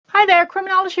Hi there,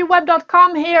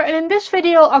 criminologyweb.com here, and in this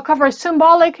video I'll cover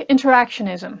symbolic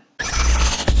interactionism.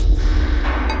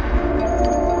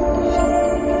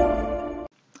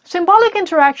 Symbolic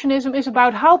interactionism is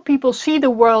about how people see the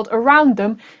world around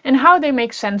them and how they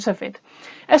make sense of it.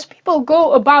 As people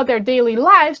go about their daily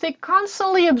lives, they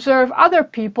constantly observe other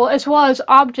people as well as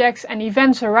objects and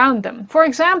events around them. For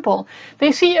example,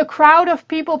 they see a crowd of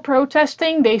people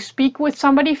protesting, they speak with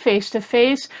somebody face to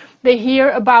face, they hear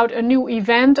about a new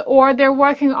event, or they're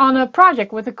working on a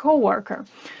project with a coworker.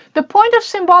 The point of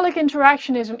symbolic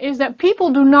interactionism is that people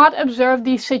do not observe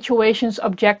these situations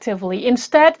objectively.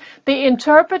 Instead, they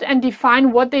interpret and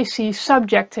define what they see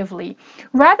subjectively.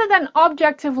 Rather than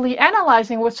objectively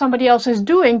analyzing what somebody else is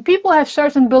doing, people have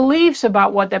certain beliefs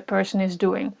about what that person is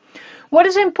doing. What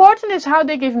is important is how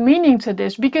they give meaning to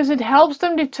this, because it helps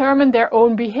them determine their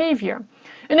own behavior.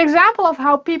 An example of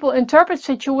how people interpret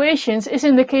situations is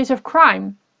in the case of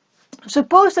crime.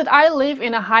 Suppose that I live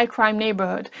in a high crime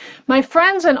neighborhood. My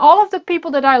friends and all of the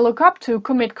people that I look up to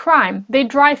commit crime. They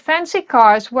drive fancy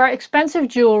cars, wear expensive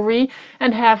jewelry,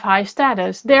 and have high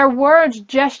status. Their words,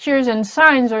 gestures, and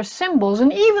signs are symbols,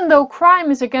 and even though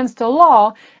crime is against the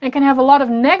law and can have a lot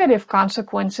of negative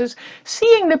consequences,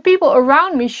 seeing the people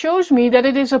around me shows me that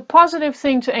it is a positive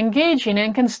thing to engage in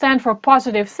and can stand for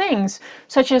positive things,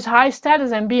 such as high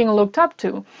status and being looked up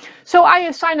to. So I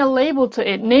assign a label to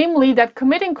it, namely that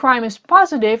committing crime is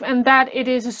positive and that it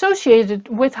is associated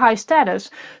with high status,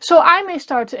 so I may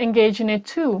start to engage in it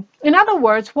too. In other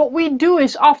words, what we do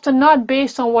is often not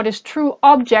based on what is true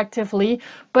objectively,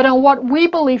 but on what we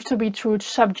believe to be true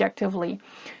subjectively.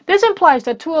 This implies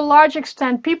that to a large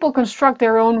extent people construct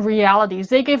their own realities.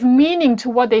 They give meaning to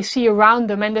what they see around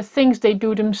them and the things they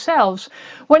do themselves.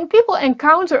 When people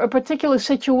encounter a particular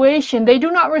situation, they do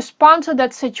not respond to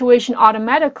that situation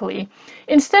automatically.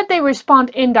 Instead, they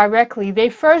respond indirectly. They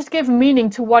first give meaning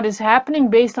to what is happening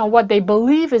based on what they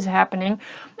believe is happening,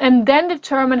 and then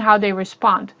determine how they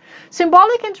respond.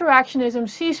 Symbolic interactionism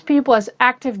sees people as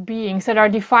active beings that are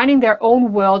defining their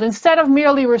own world instead of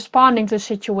merely responding to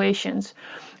situations.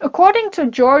 According to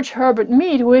George Herbert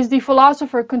Mead, who is the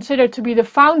philosopher considered to be the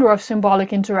founder of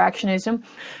symbolic interactionism,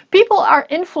 people are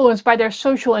influenced by their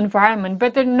social environment,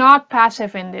 but they're not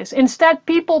passive in this. Instead,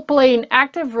 people play an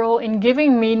active role in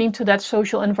giving meaning to that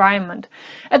social environment.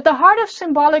 At the heart of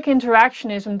symbolic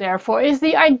interactionism, therefore, is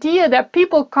the idea that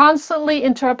people constantly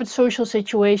interpret social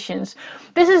situations.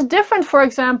 This is different, for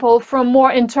example, from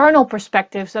more internal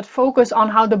perspectives that focus on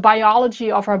how the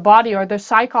biology of our body or the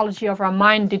psychology of our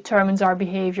mind determines our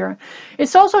behavior.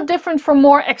 It's also different from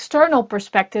more external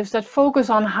perspectives that focus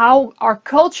on how our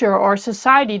culture or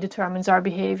society determines our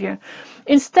behavior.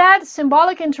 Instead,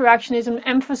 symbolic interactionism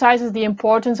emphasizes the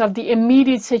importance of the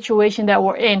immediate situation that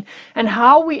we're in and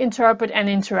how we interpret and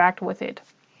interact with it.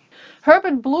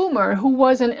 Herbert Blumer, who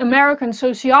was an American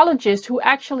sociologist who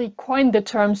actually coined the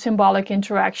term symbolic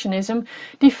interactionism,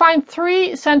 defined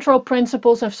three central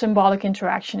principles of symbolic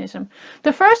interactionism.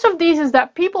 The first of these is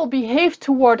that people behave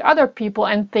toward other people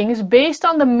and things based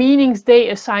on the meanings they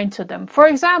assign to them. For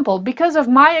example, because of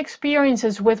my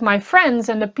experiences with my friends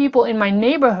and the people in my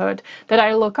neighborhood that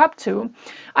I look up to,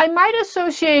 I might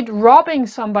associate robbing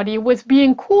somebody with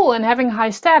being cool and having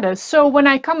high status. So when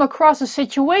I come across a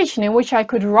situation in which I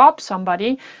could rob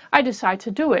somebody, I decide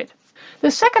to do it.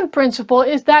 The second principle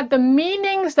is that the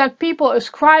meanings that people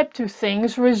ascribe to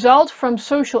things result from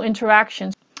social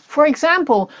interactions. For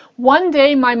example, one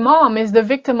day my mom is the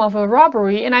victim of a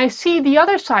robbery and I see the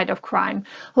other side of crime.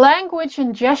 Language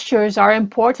and gestures are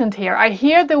important here. I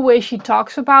hear the way she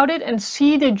talks about it and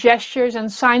see the gestures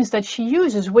and signs that she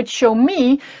uses, which show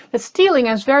me that stealing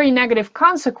has very negative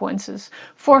consequences.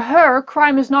 For her,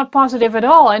 crime is not positive at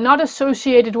all and not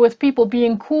associated with people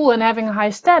being cool and having a high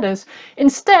status.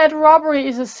 Instead, robbery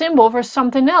is a symbol for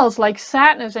something else, like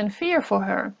sadness and fear for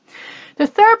her. The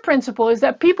third principle is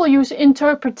that people use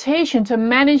interpretation to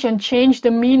manage and change the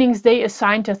meanings they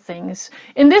assign to things.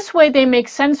 In this way, they make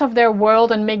sense of their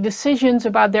world and make decisions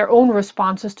about their own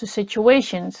responses to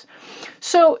situations.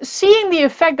 So, seeing the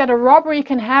effect that a robbery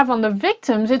can have on the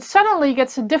victims, it suddenly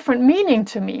gets a different meaning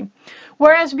to me.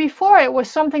 Whereas before it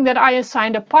was something that I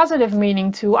assigned a positive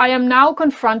meaning to, I am now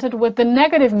confronted with the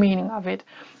negative meaning of it.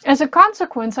 As a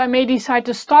consequence, I may decide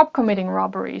to stop committing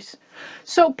robberies.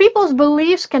 So people's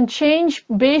beliefs can change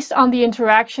based on the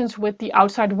interactions with the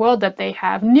outside world that they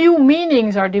have. New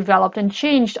meanings are developed and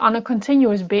changed on a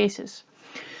continuous basis.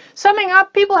 Summing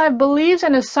up, people have beliefs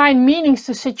and assign meanings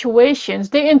to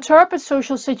situations. They interpret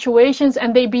social situations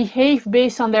and they behave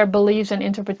based on their beliefs and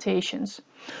interpretations.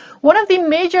 One of the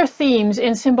major themes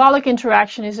in symbolic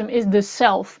interactionism is the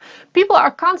self. People are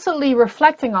constantly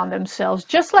reflecting on themselves.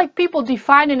 Just like people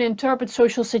define and interpret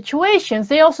social situations,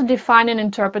 they also define and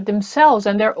interpret themselves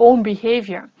and their own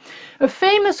behavior. A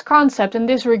famous concept in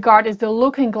this regard is the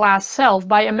looking-glass self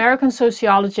by American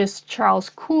sociologist Charles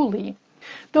Cooley.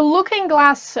 The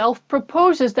looking-glass self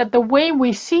proposes that the way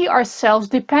we see ourselves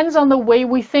depends on the way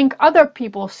we think other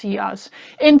people see us.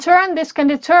 In turn, this can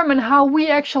determine how we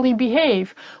actually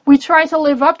behave. We try to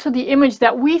live up to the image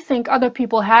that we think other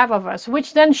people have of us,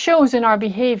 which then shows in our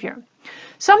behavior.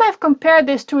 Some have compared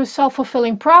this to a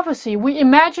self-fulfilling prophecy. We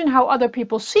imagine how other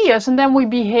people see us and then we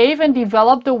behave and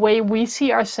develop the way we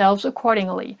see ourselves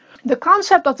accordingly. The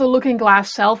concept of the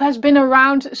looking-glass self has been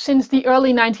around since the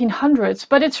early 1900s,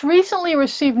 but it's recently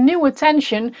received new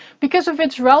attention because of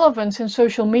its relevance in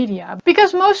social media.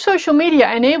 Because most social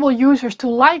media enable users to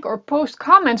like or post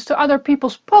comments to other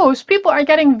people's posts, people are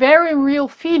getting very real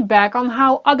feedback on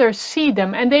how others see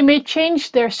them, and they may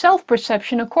change their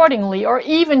self-perception accordingly, or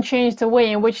even change the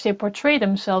way in which they portray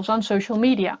themselves on social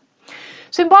media.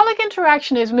 Symbolic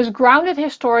interactionism is grounded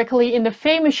historically in the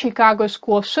famous Chicago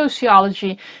School of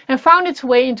Sociology and found its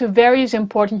way into various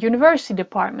important university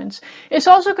departments. It's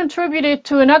also contributed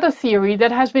to another theory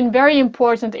that has been very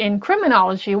important in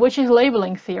criminology, which is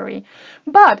labeling theory.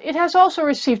 But it has also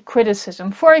received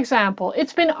criticism. For example,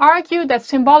 it's been argued that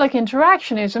symbolic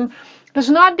interactionism does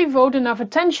not devote enough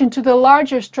attention to the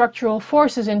larger structural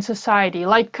forces in society,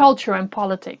 like culture and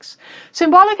politics.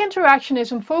 Symbolic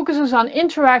interactionism focuses on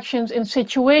interactions in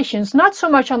situations, not so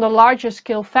much on the larger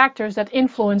scale factors that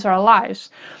influence our lives.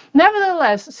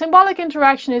 Nevertheless, symbolic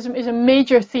interactionism is a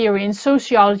major theory in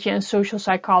sociology and social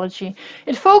psychology.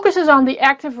 It focuses on the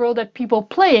active role that people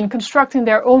play in constructing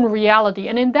their own reality,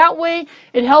 and in that way,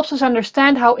 it helps us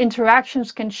understand how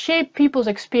interactions can shape people's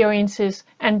experiences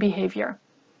and behavior.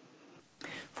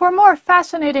 For more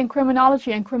fascinating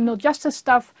criminology and criminal justice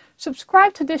stuff,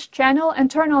 subscribe to this channel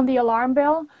and turn on the alarm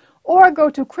bell, or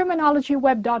go to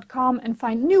criminologyweb.com and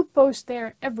find new posts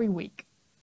there every week.